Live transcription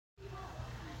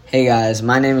Hey guys,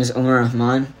 my name is Umar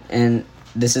Rahman, and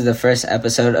this is the first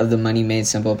episode of the Money Made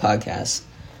Simple podcast.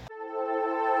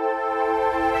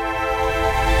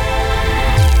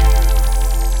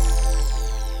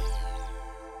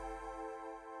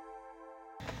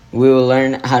 We will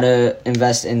learn how to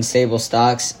invest in stable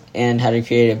stocks and how to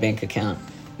create a bank account.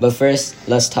 But first,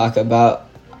 let's talk about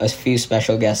a few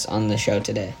special guests on the show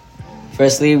today.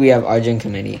 Firstly, we have Arjun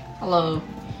Kameni. Hello.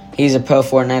 He's a pro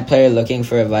Fortnite player looking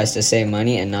for advice to save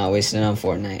money and not waste it on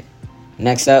Fortnite.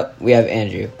 Next up, we have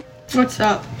Andrew. What's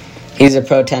up? He's a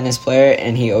pro tennis player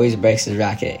and he always breaks his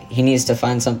racket. He needs to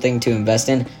find something to invest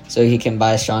in so he can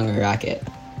buy a stronger racket.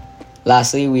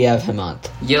 Lastly, we have Hemant.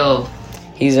 Yo.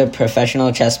 He's a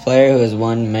professional chess player who has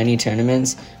won many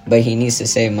tournaments, but he needs to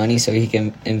save money so he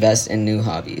can invest in new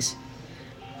hobbies.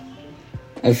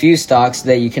 A few stocks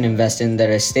that you can invest in that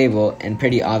are stable and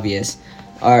pretty obvious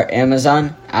are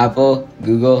Amazon, Apple,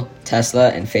 Google, Tesla,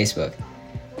 and Facebook.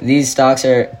 These stocks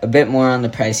are a bit more on the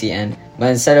pricey end, but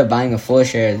instead of buying a full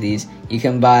share of these, you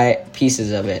can buy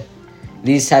pieces of it.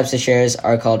 These types of shares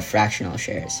are called fractional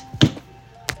shares.